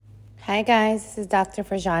Hi guys, this is Dr.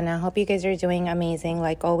 Farjana. Hope you guys are doing amazing.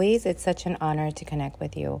 Like always, it's such an honor to connect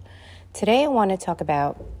with you. Today I want to talk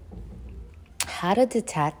about how to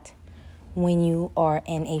detect when you are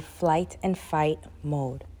in a flight and fight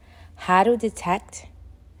mode. How to detect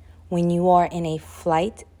when you are in a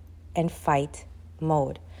flight and fight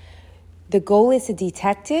mode. The goal is to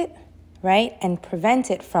detect it, right? And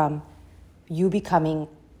prevent it from you becoming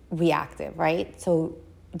reactive, right? So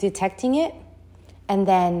detecting it and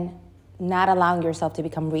then not allowing yourself to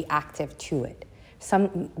become reactive to it.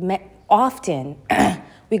 Often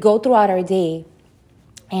we go throughout our day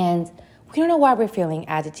and we don't know why we're feeling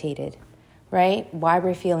agitated, right? Why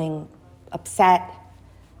we're feeling upset,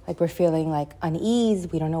 like we're feeling like unease.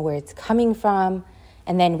 We don't know where it's coming from.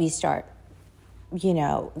 And then we start,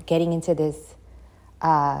 getting into this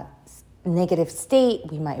negative state.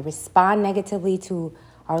 We might respond negatively to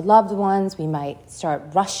our loved ones. We might start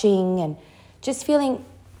rushing and just feeling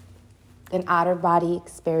an out-of-body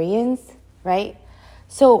experience, right?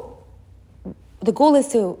 So the goal is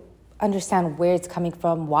to understand where it's coming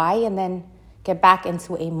from, why, and then get back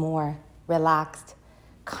into a more relaxed,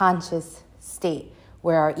 conscious state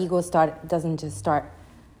where our ego doesn't just start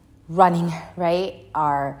running, right?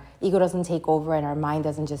 Our ego doesn't take over and our mind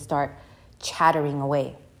doesn't just start chattering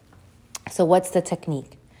away. So what's the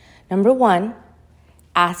technique? Number one,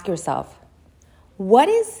 ask yourself,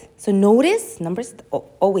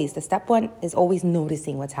 the step one is always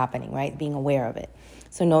noticing what's happening, right? Being aware of it.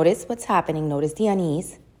 So notice what's happening, notice the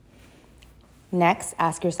unease. Next,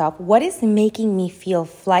 ask yourself, what is making me feel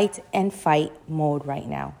flight and fight mode right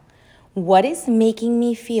now? What is making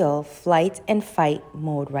me feel flight and fight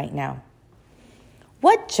mode right now?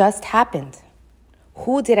 What just happened?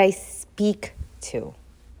 Who did I speak to?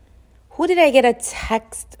 Who did I get a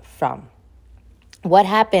text from? What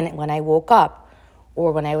happened when I woke up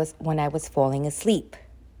or when I was falling asleep?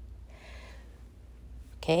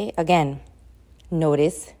 Okay, again,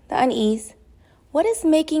 notice the unease. What is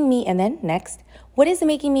making me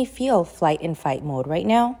feel flight and fight mode right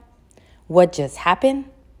now? What just happened?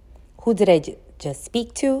 Who did I just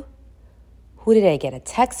speak to? Who did I get a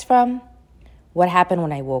text from? What happened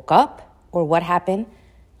when I woke up? Or what happened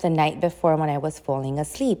the night before when I was falling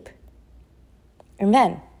asleep? And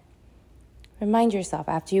then, remind yourself,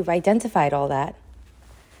 after you've identified all that,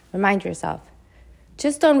 remind yourself,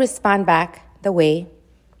 just don't respond back the way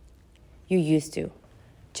you used to.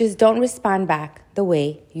 Just don't respond back the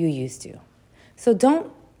way you used to. So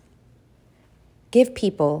don't give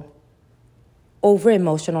people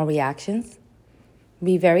over-emotional reactions.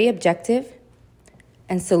 Be very objective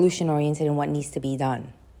and solution-oriented in what needs to be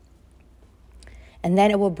done. And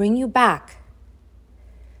then it will bring you back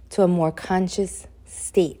to a more conscious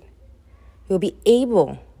state. You'll be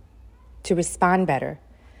able to respond better.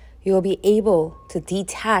 You'll be able to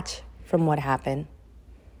detach from what happened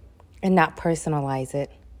and not personalize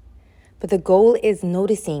it. But the goal is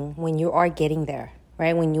noticing when you are getting there,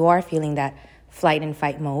 right? When you are feeling that flight and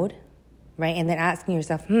fight mode, right? And then asking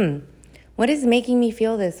yourself, what is making me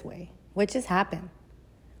feel this way? What just happened?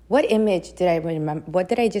 What image did I remember? What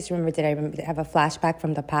did I just remember? Did I have a flashback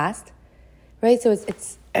from the past? Right? So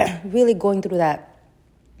it's really going through that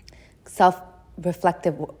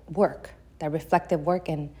self-reflective work,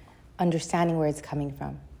 and understanding where it's coming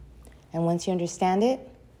from. And once you understand it,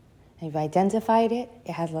 and you've identified it,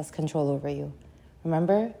 it has less control over you.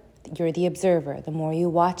 Remember, you're the observer. The more you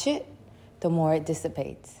watch it, the more it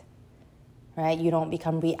dissipates, right? You don't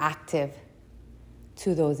become reactive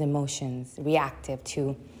to those emotions, reactive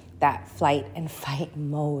to that flight and fight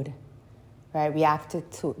mode, right? Reactive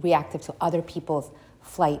to other people's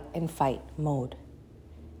flight and fight mode,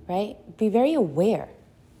 right? Be very aware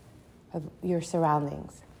of your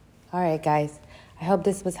surroundings. All right, guys. I hope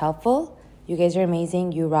this was helpful. You guys are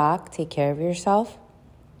amazing. You rock. Take care of yourself.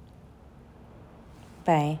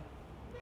 Bye.